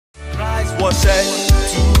was sent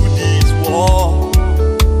to this world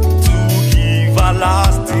to give a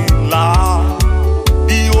lasting life.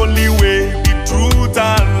 The only way, the truth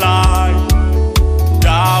and life, the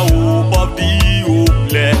hope of the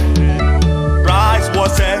hopeless. Christ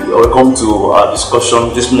was sent. Welcome to our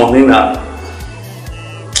discussion this morning.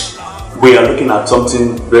 We are looking at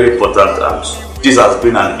something very important, and this has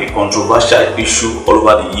been a controversial issue all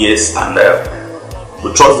over the years, and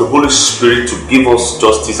we trust the Holy Spirit to give us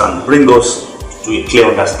justice and bring us to a clear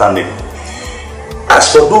understanding.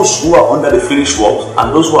 As for those who are under the finished work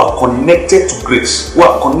and those who are connected to grace, who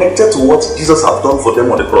are connected to what Jesus has done for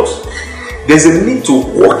them on the cross, there's a need to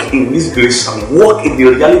walk in this grace and walk in the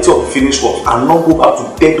reality of the finished work and not go back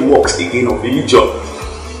to dead works again of religion.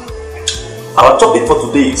 Our topic for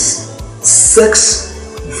today is sex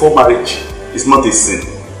before marriage is not a sin.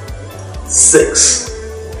 Sex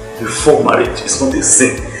before marriage is not a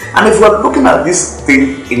sin. And if we are looking at this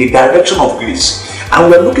thing in the direction of grace, and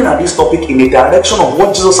we are looking at this topic in the direction of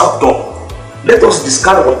what Jesus has done, let us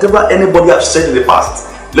discard whatever anybody has said in the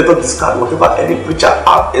past. Let us discard whatever any preacher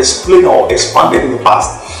has explained or expanded in the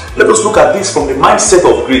past. Let us look at this from the mindset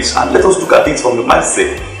of grace, and let us look at this from the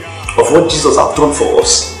mindset of what Jesus has done for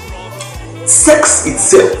us. Sex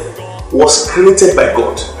itself was created by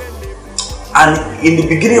God, and in the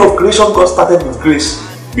beginning of creation, God started with grace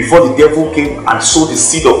before the devil came and sowed the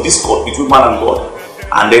seed of discord between man and God.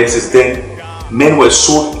 And then since then, men were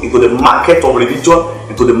sold into the market of religion,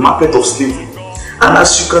 into the market of slavery. And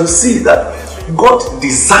as you can see that God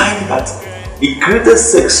designed that He created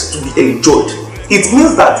sex to be enjoyed. It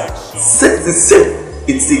means that sex itself,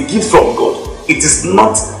 it's a gift from God. It is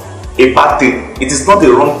not a bad thing. It is not a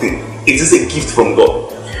wrong thing. It is a gift from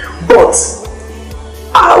God. But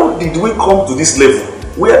how did we come to this level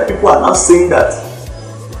where people are now saying that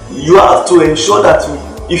you have to ensure that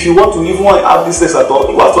if you want to even have this sex at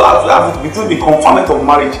all, you have to have it between the confinement of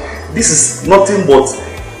marriage? This is nothing but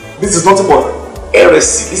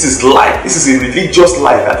heresy. This is lie. This is a religious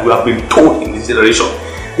lie that we have been told in this generation.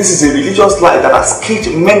 This is a religious lie that has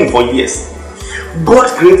caged many for years. God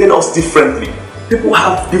created us differently. People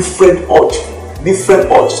have different urge.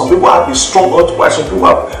 Some people have a strong urge, while some people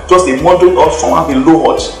have just a moderate urge, some have a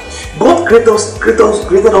low urge. God created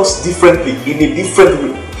us differently, in a different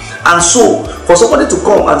way. And so, for somebody to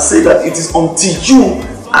come and say that it is until you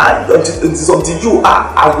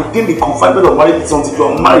are within the confinement of marriage, it is until you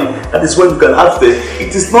are married, that is when you can have sex.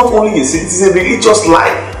 It is not only a sin, it is a religious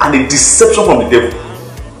lie and a deception from the devil.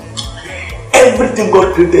 Everything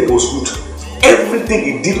God created was good. Everything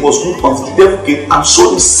He did was good until the devil came and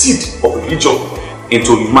sowed the seed of religion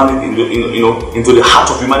into humanity, into the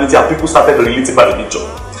heart of humanity, and people started relating by religion.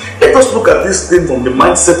 Let us look at this thing from the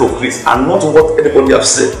mindset of grace and not what anybody has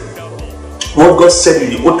said. What God said in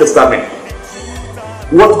the Old Testament,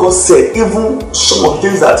 what God said, even some of the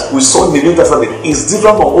things that we saw in the New Testament, is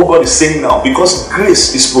different from what God is saying now, because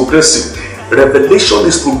grace is progressive, revelation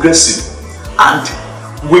is progressive, and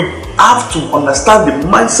we have to understand the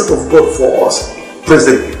mindset of God for us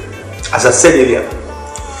presently. As I said earlier,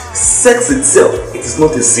 sex itself, it is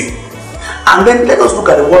not a sin. And then let us look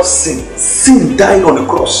at the word sin. Sin died on the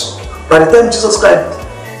cross. By the time Jesus Christ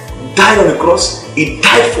died on the cross, He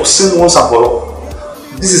died for sin once and for all.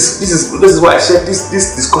 This is why I said this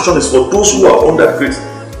discussion is for those who are under grace.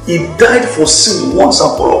 He died for sin once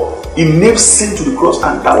and for all. He nailed sin to the cross,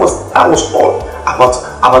 and that was all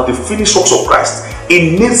about the finished works of Christ.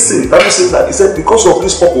 He nailed sin. That says that He said, because of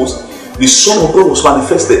this purpose, the Son of God was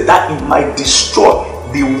manifested, that He might destroy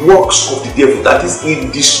the works of the devil. That is, He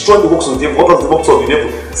destroyed the works of the devil. What was the works of the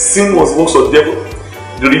devil? Sin was the works of the devil.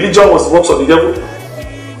 The religion was the works of the devil.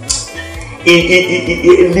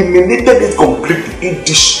 He eliminated it completely. He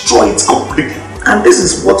destroyed it completely. And this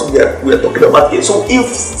is what we are talking about here. So if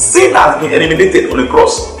sin has been eliminated on the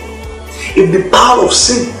cross, if the power of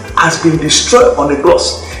sin has been destroyed on the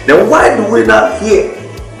cross, then why do we now hear?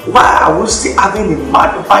 Why are we still having the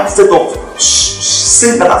mindset of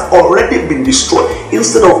sin that has already been destroyed,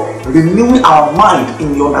 instead of renewing our mind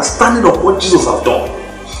in the understanding of what Jesus has done?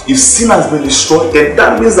 If sin has been destroyed, then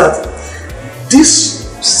that means that this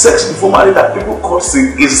sex before marriage that people call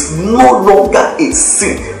sin is no longer a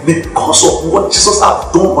sin because of what Jesus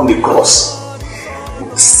has done on the cross.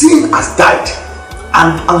 Sin has died,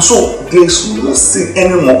 and so there is no sin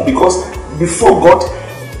anymore, because before God,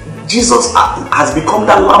 Jesus has become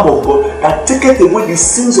that Lamb of God that taketh away the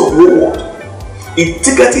sins of the whole world. He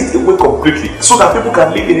taketh it away completely, so that people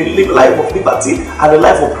can live in a life of liberty and a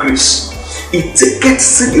life of grace. He taketh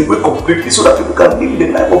sin away completely, so that people can live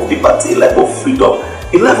in a life of liberty, a life of freedom,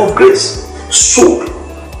 a life of grace. So,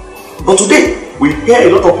 but today we hear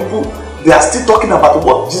a lot of people They are still talking about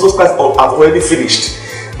what Jesus Christ has already finished.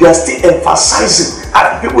 They are still emphasizing,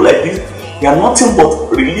 and people like this, they are nothing but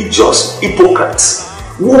religious hypocrites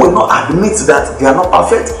who will not admit that they are not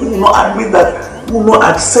perfect, who will not admit that, who will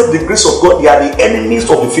not accept the grace of God. They are the enemies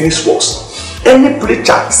of the finished works. Any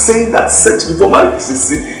preacher saying that sex before marriage is a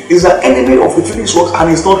sin is an enemy of the finished works,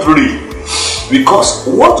 and it's not real. Because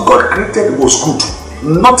what God created was good,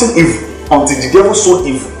 nothing evil, until the devil saw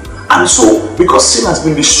evil. And so, because sin has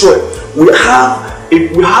been destroyed, we have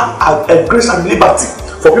a grace and liberty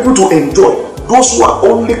for people to enjoy, those who are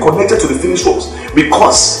only connected to the finished works.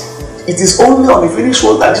 Because it is only on the finished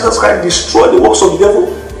works that Jesus Christ destroyed the works of the devil,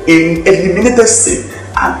 eliminated sin.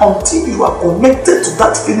 And until you are connected to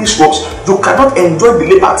that finished works, you cannot enjoy the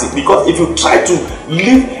liberty. Because if you try to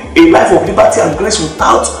live a life of liberty and grace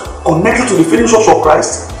without connecting to the finished works of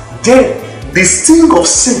Christ, then the sting of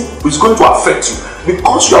sin is going to affect you,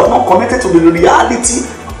 because you have not connected to the reality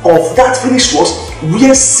of that finished works,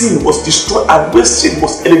 where sin was destroyed and where sin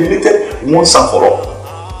was eliminated once and for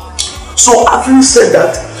all. So having said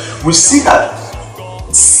that, we see that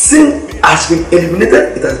sin has been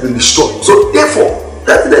eliminated, it has been destroyed. So therefore,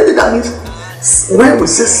 that means when we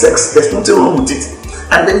say sex, there's nothing wrong with it.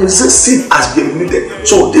 And then we say sin has been eliminated.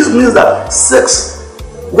 So this means that sex,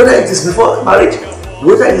 whether it is before marriage,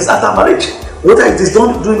 whether it is after marriage, whether it is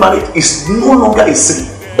done during marriage, is no longer a sin.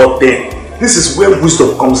 But then, this is where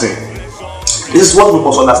wisdom comes in. This is what we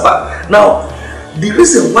must understand. Now, the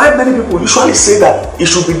reason why many people usually say that it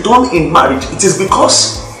should be done in marriage, it is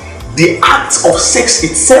because the act of sex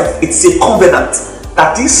itself, it's a covenant.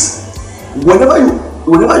 That is, whenever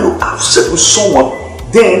you have sex with someone,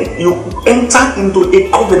 then you enter into a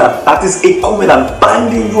covenant. That is a covenant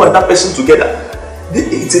binding you and that person together.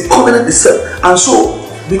 It's a covenant itself. And so,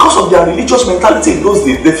 because of their religious mentality in those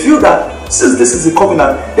days, they feel that since this is a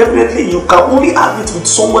covenant, definitely you can only have it with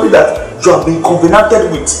somebody that you have been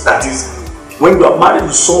covenanted with. That is, when you are married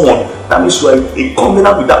with someone, that means you are a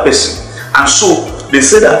covenant with that person. And so they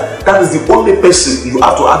say that that is the only person you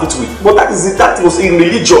have to have it with. But that was in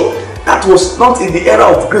religion. That was not in the era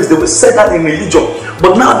of grace. They will say that in religion.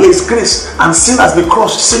 But now there is grace, and sin has been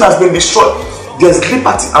crushed, sin has been destroyed. There is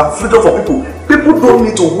liberty and freedom for people. People don't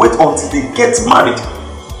need to wait until they get married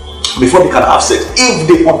before they can have sex, if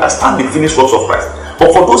they understand the finished works of Christ.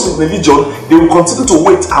 But for those in religion, they will continue to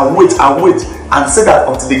wait and wait and wait and say that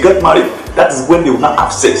until they get married, that is when they will not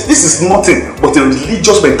have sex. This is nothing but a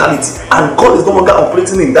religious mentality, and God is no longer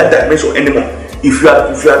operating in that dimension anymore. If you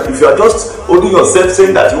are just holding yourself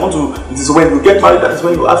saying that you want to, it is when you get married that is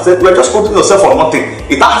when you have sex, you are just holding yourself for nothing.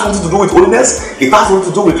 It has nothing to do with holiness, it has nothing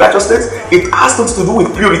to do with righteousness, it has nothing to do with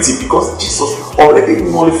purity, because Jesus already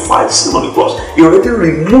nullified sin on the cross. He already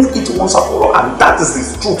removed it once and for all, and that is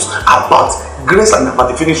the truth about grace and about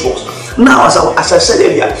the finished works. Now, as I said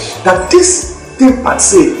earlier, that this thing per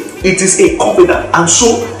se, it is a covenant, and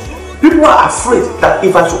so people are afraid that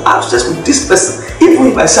if I should have sex with this person,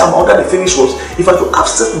 even if I say I'm under the finished works, if I should have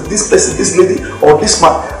sex with this person, this lady or this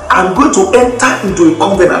man, I'm going to enter into a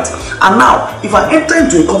covenant. And now, if I enter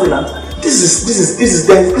into a covenant, this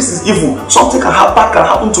is evil. Something bad can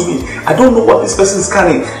happen to me. I don't know what this person is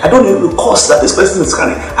carrying. I don't know the cost that this person is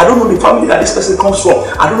carrying. I don't know the family that this person comes from.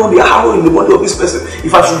 I don't know the arrow in the body of this person.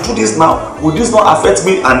 If I should do this now, will this not affect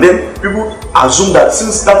me? And then people assume that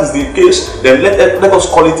since that is the case, then let us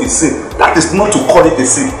call it a sin. That is not to call it a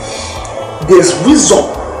sin. There's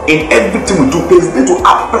wisdom in everything we do. There's need to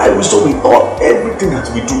apply wisdom in everything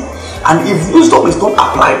that we do. And if wisdom is not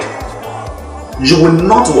applied, you will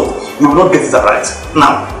not what? You will not get it right.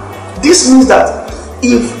 Now, this means that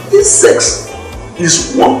if this sex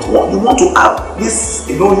is you want to have this,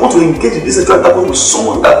 you want to engage in this sexual intercourse with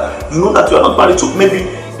someone that you know that you are not married to, maybe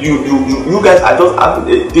you guys are just having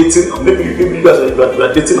a dating, or maybe you guys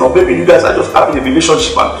are dating, or maybe you guys are just having a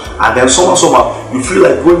relationship, and then somehow you feel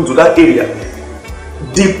like going to that area.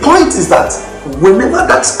 The point is that whenever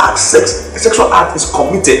that sexual act is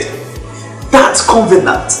committed, that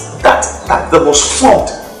covenant that was formed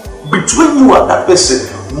between you and that person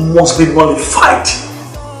must be nullified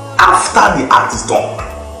after the act is done,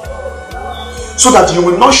 so that you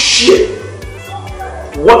will not share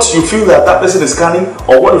what you feel that person is carrying,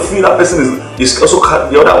 or what you feel that person is also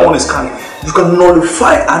the other one is carrying. You can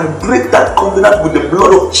nullify and break that covenant with the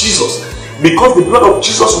blood of Jesus, because the blood of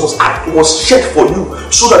Jesus was shed for you,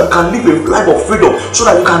 so that you can live a life of freedom, so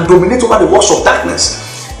that you can dominate over the works of darkness.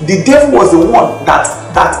 The devil was the one that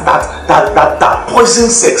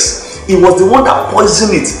poisoned sex. He was the one that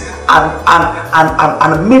poisoned it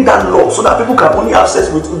and made that law, so that people can only have sex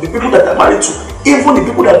with the people that are married to. Even the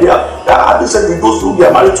people that are having sex with those who they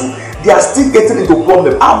are married to, they are still getting into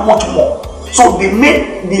problem. How much more So the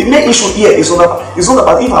main issue here is not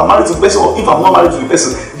about if I'm married to the person or if I'm not married to the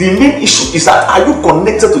person. The main issue is that, are you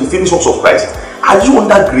connected to the finished works of Christ? Are you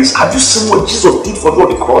under grace? Have you seen what Jesus did for you on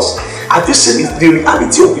the cross? Have you seen the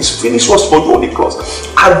reality of his finished works for you on the cross?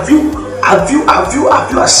 Have you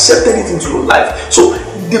accepted it into your life? So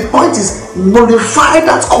the point is, nullify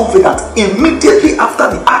that covenant immediately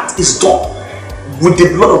after the act is done with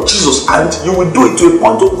the blood of Jesus, and you will do it to a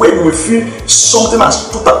point where you will feel something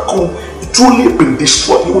has truly been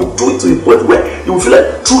destroyed. You will do it to a point where you will feel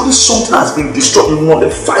like truly something has been destroyed. You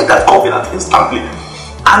nullify that covenant instantly.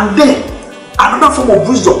 And then another form of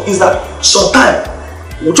wisdom is that sometimes,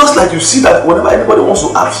 just like you see that whenever anybody wants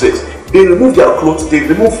to have sex, they remove their clothes, they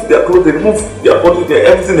remove their body,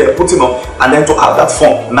 everything they're putting on, and then to have that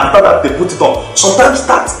form. And after that, they put it on. Sometimes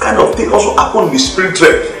that kind of thing also happens in the spirit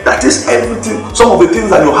realm. That is everything, some of the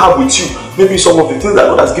things that you have with you, maybe some of the things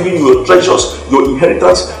that God has given you, your treasures, your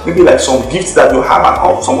inheritance, maybe like some gifts that you have, and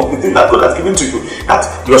all some of the things that God has given to you, that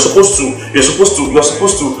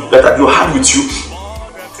that you have with you.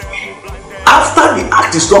 After the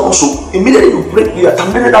act is done, also immediately you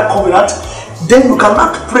terminate that covenant. Then you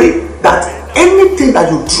cannot pray that anything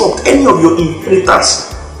that you dropped, any of your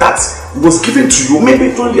inheritance that was given to you,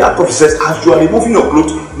 maybe during the act of sex, as you are removing your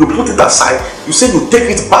clothes, you put it aside. You say you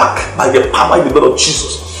take it back by the power in the blood of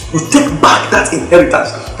Jesus. You take back that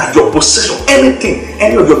inheritance, that your possession, anything,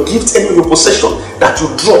 any of your gifts, any of your possession that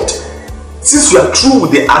you dropped. Since you are through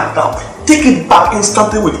with the act now, take it back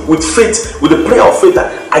instantly with faith, with the prayer of faith,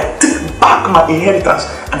 that I take back my inheritance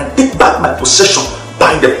and I take back my possession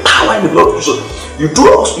by the power in the blood of Jesus. You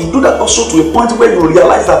do that also to a point where you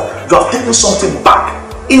realize that you have taken something back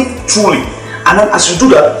in truly, and then as you do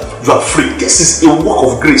that, you are free. This is a work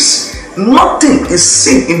of grace. Nothing is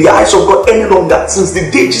sin in the eyes of God any longer since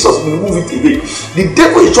the day Jesus removed it again. The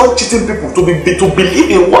devil is just cheating people to believe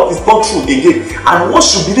in what is not true again, and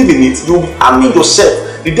once you believe in it, you will be arming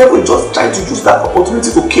yourself. The devil is just trying to use that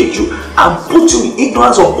opportunity to cage you and put you in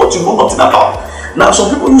ignorance of what you know nothing about. Now,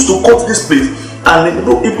 some people used to quote this place. And in the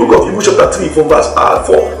book of Hebrews chapter 3 from verse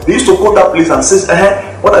 4, they used to quote that place and says,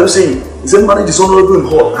 what are you saying? He said, marriage is honorable in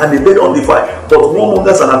hall and the bed undefiled, but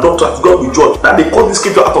whoremongers and adulterers God will judge. Now they quote this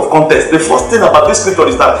scripture out of context. The first thing about this scripture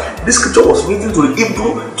is that this scripture was written to the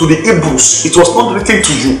Hebrews. It was not written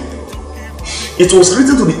to you. It was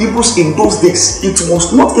written to the Hebrews in those days. It was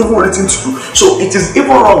not even written to you. So it is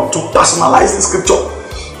even wrong to personalize the scripture.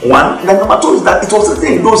 One. Then number two is that it was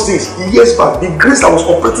written in those days, years back. The grace that was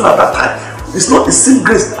operating at that time, it's not the same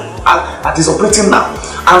grace that is operating now.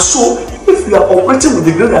 And so, if you are operating with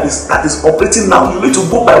the grace that is operating now, you need to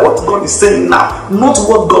go by what God is saying now, not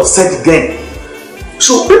what God said then.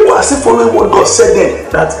 So people are still following what God said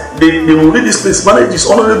then, that they will read this place, marriage is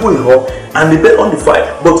honorable in hall and the bed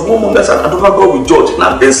undefiled, but whoremongers and adulterers God will judge.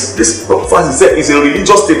 Now this verse is a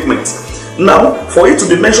religious statement. Now, for it to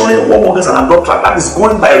be mentioning whoremongers and adulterers, that is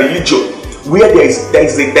going by religion, where there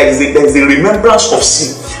is a remembrance of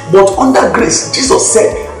sin. But under grace,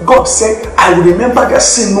 God said, I will remember their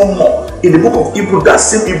sin no more. In the book of Hebrews, that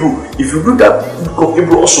same Hebrew, if you read that book of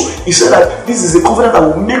Hebrews also, he said that this is a covenant I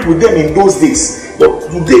will make with them in those days.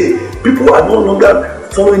 But today, people are no longer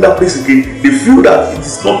following that place again. They feel that it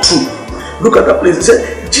is not true. Look at that place. He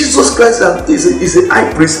said, Jesus Christ is a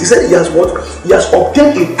high priest. He said he has what? He has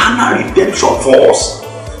obtained eternal redemption for us.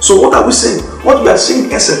 So what are we saying? What we are saying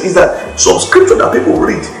in essence is that some scripture that people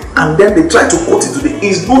read and then they try to quote it today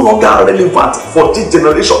is no longer relevant for this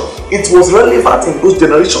generation. It was relevant in those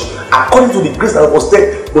generations according to the grace that was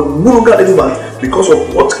there, but no longer relevant because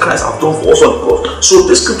of what Christ has done for us on the cross. So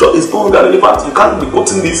this scripture is no longer relevant. You can't be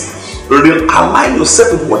quoting this. Align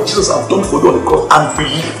yourself with what Jesus has done for you on the cross and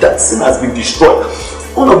believe that sin has been destroyed.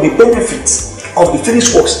 One of the benefits of the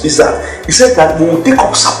finished works is that he said that we will take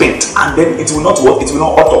up serpent and then it will not work, it will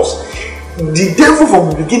not hurt us. The devil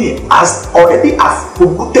from the beginning has already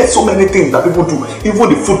polluted so many things that people do,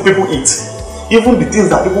 even the food people eat, even the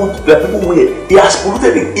things that people wear. He has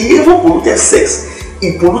polluted it. He even polluted sex.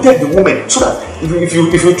 He polluted the woman, so that if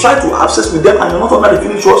you try to have sex with them and you're not under the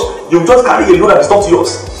finished works, you just carry a load that is not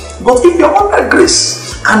yours. But if you're under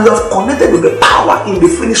grace and you have connected with the power in the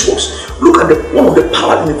finished works, look at one of the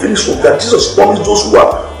power in the finished works that Jesus promised those who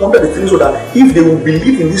are under the finished works, that if they will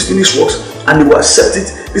believe in these finished works and they will accept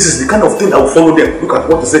it, this is the kind of thing that will follow them. Look at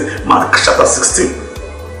what he said, Mark chapter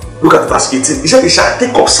 16. Look at verse 18. He said, they shall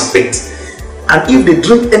take up serpent, and if they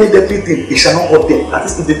drink any deadly thing, it shall not hurt them. That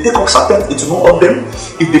is, if they take up serpent, it will not hurt them.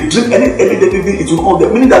 If they drink any deadly thing, it will not hurt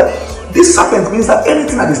them. Meaning that this serpent means that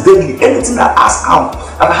anything that is deadly, anything that has harm,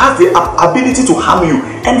 that has the ability to harm you,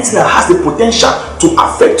 anything that has the potential to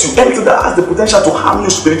affect you, anything that has the potential to harm you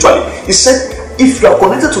spiritually. He said, If you are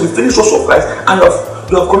connected to the finished works of Christ and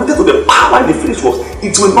you are connected to the power in the finished works,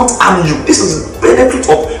 it will not harm you. This is the benefit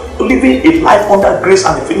of living a life under grace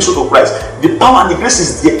and the finished work of Christ. The power and the grace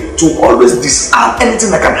is there to always disarm anything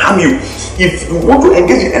that can harm you. If you want to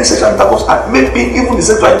engage in any sexual intercourse, and maybe even the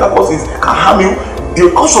sexual intercourse can harm you,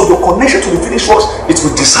 because of your connection to the finished works, it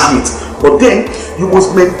will disarm it. But then you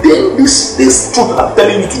must maintain this truth that I'm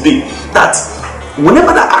telling you today, that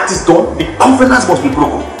whenever that act is done, the covenants must be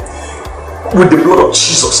broken with the blood of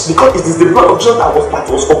Jesus, because it is the blood of Jesus that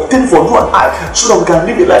was obtained for you and I, so that we can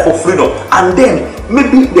live a life of freedom. And then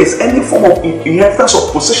maybe there's any form of inheritance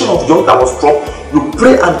or possession of yours that was dropped, you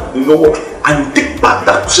pray and you know what, and you take back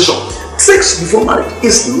that possession. Sex before marriage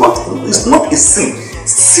is not a sin.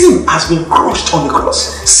 Sin has been crushed on the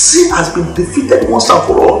cross. Sin has been defeated once and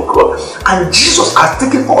for all on the cross, and Jesus has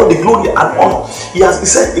taken all the glory and honor. He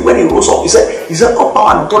said when he rose up, he said all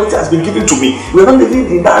power and authority has been given to me. We are not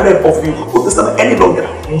living in that realm of the Old Testament any longer.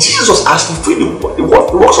 Jesus has fulfilled the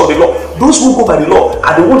works of the law. Those who go by the law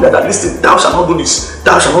are the ones that are listening. Thou shalt not do this,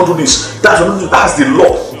 thou shalt not do this, thou shalt not do that. That's the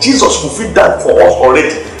law. Jesus fulfilled that for us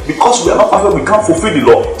already. Because we are not perfect, we can't fulfill the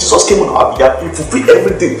law. Jesus came on our behalf, he fulfilled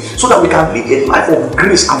everything so that we can live a life of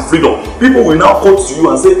grace and freedom. People will now quote to you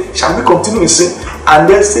and say, shall we continue in sin? And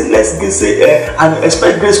then say, and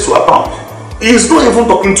expect grace to abound. He is not even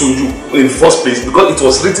talking to you in the first place, because it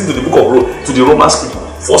was written to the book of Rome, to the Romans people,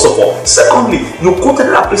 first of all. Secondly, you quoted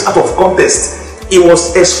that place out of context. He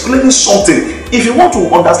was explaining something. If you want to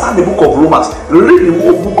understand the book of Romans, read the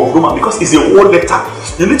whole book of Romans, because it's a whole letter.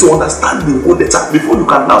 You need to understand the whole letter before you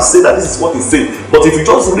can now say that this is what he's saying. But if you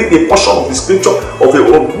just read a portion of the scripture of the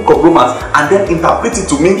book of Romans and then interpret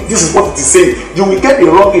it to mean this is what it is saying, you will get the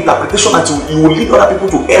wrong interpretation and you will lead other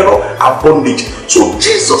people to error and bondage. So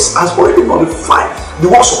Jesus has already nullified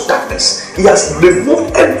the works of darkness. He has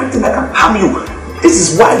removed everything that can harm you. This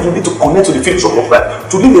is why you need to connect to the finished work of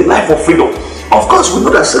life, to live a life of freedom. Of course, we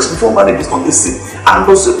know that sex before marriage is not a sin, and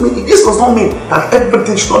this does not mean that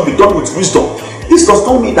everything should not be done with wisdom. This does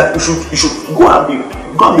not mean that you should go and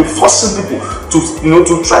be forcing people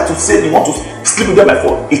to try to say they want to sleep with them by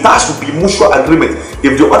force. It has to be mutual agreement.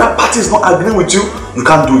 If the other party is not agreeing with you, you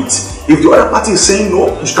can't do it. If the other party is saying no,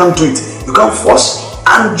 you can't do it. You can't force,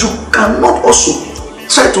 and you cannot also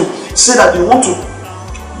try to say that you want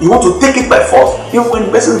to take it by force, even when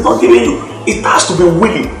the person is not giving you. It has to be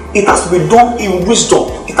willing. It has to be done in wisdom.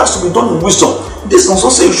 It has to be done in wisdom. This does not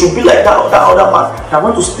say you should be like that other man that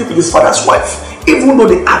went to sleep with his father's wife, even though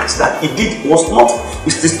the act that he did was not.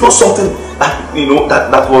 It is not something that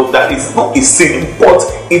that is not a sin, but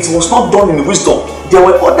it was not done in wisdom. There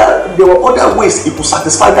were other ways he could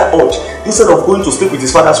satisfy that urge. Instead of going to sleep with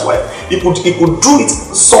his father's wife, he could do it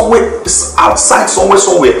somewhere outside,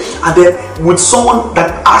 somewhere, and then with someone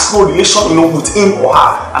that has no relation, with him or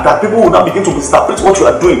her, and that people will now begin to misinterpret what you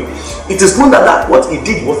are doing. It is not that what he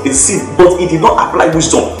did was a sin, but he did not apply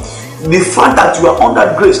wisdom. The fact that you are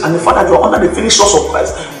under grace and the fact that you are under the finished works of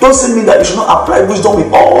Christ doesn't mean that you should not apply wisdom in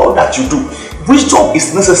all that you do. Wisdom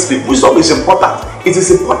is necessary. Wisdom is important. It is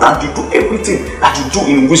important to do everything that you do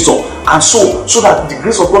in wisdom, and so that the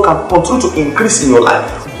grace of God can continue to increase in your life.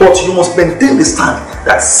 But you must maintain the stand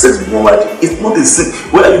that sex before marriage is not a sin.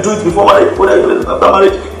 Whether you do it before marriage, whether you do it after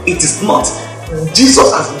marriage, it is not. Jesus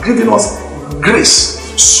has given us grace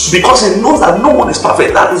because he knows that no one is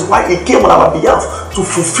perfect. That is why he came on our behalf to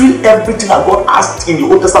fulfill everything that God asked in the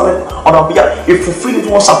Old Testament on our behalf. He fulfilled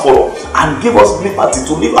it once and for all and gave us liberty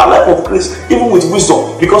to live a life of grace, even with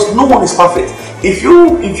wisdom, because no one is perfect. If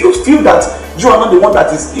you feel that you are not the one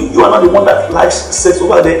that likes sex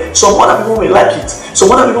over there, some other people may like it.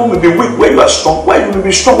 Some other people may be weak where you are strong. Why you may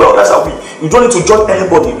be strong where others are weak? You don't need to judge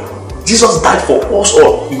anybody. Jesus died for us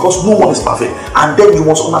all because no one is perfect. And then you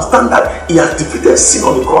must understand that he has defeated sin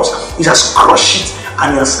on the cross. He has crushed it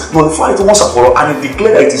and he has nullified it once and for all, and he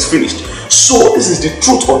declared that it is finished. So this is the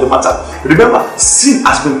truth of the matter. Remember, sin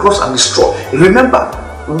has been crushed and destroyed. Remember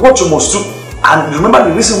what you must do. And remember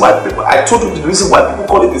the reason why I told you the reason why people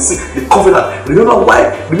call it the covenant.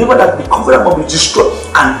 Remember that the covenant must be destroyed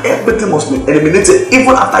and everything must be eliminated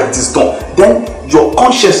even after it is done. Then your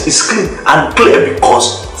conscience is clean and clear,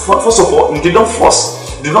 because first of all, you did not force.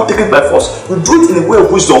 You did not take it by force. You do it in a way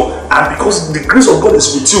of wisdom, and because the grace of God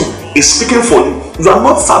is with you, is speaking for you. You are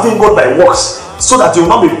not serving God by works, so that you will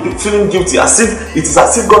not be feeling guilty, as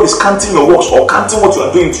if God is counting your works or counting what you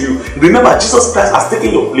are doing to you. Remember, Jesus Christ has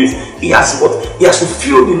taken your place. He has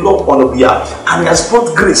fulfilled the law on your behalf, and he has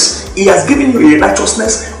brought grace. He has given you a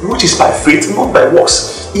righteousness which is by faith, not by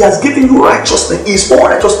works. He has given you righteousness. His own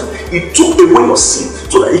righteousness He took away your sin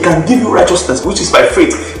so that He can give you righteousness, which is by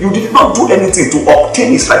faith. You did not do anything to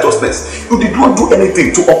obtain His righteousness. You did not do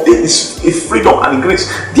anything to obtain His freedom and grace.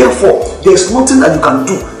 Therefore, there is nothing that you can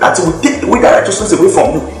do that will take away that righteousness away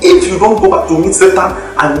from you if you don't go back to meet Satan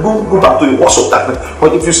and don't go back to the works of darkness.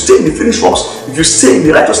 But if you stay in the finished works, if you stay in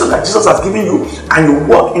the righteousness that Jesus has given you, and you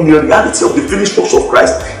walk in the reality of the finished works of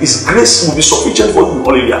Christ, His grace will be sufficient for you.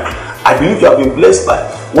 Hallelujah. I believe you have been blessed by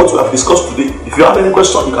what we have discussed today. If you have any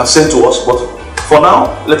question, you can send to us. But for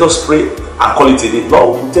now, let us pray and call it a day.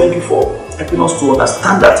 Lord, we thank you for helping us to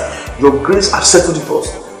understand that your grace has settled it for us.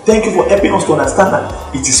 Thank you for helping us to understand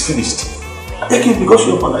that it is finished. Thank you because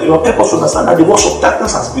you have helped us to understand that the works of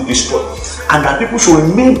darkness has been destroyed, and that people should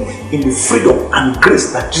remain in the freedom and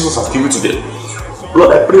grace that Jesus has given to them.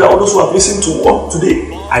 Lord, I pray that all those who have listened to us today,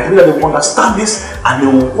 I pray that they will understand this and they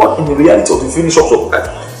will walk in the reality of the finished works of Christ.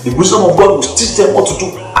 The wisdom of God will teach them what to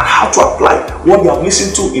do and how to apply what they have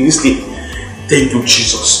listened to in this day. Thank you,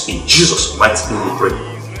 Jesus. In Jesus' mighty name we pray.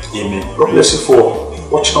 Amen. God bless you for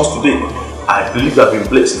watching us today. I believe you have been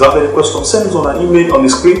blessed. If you have any questions, send us on an email on the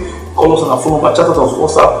screen, call us on our phone number, chat us on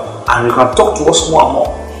WhatsApp, and you can talk to us more and more.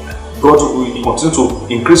 God will continue to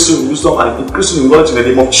increase you in wisdom and increase you in knowledge in the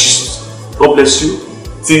name of Jesus. God bless you.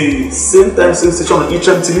 Till same time, same station on each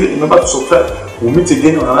TV. Remember to subscribe. We'll meet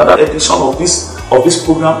again on another edition of this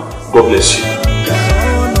program. God bless you.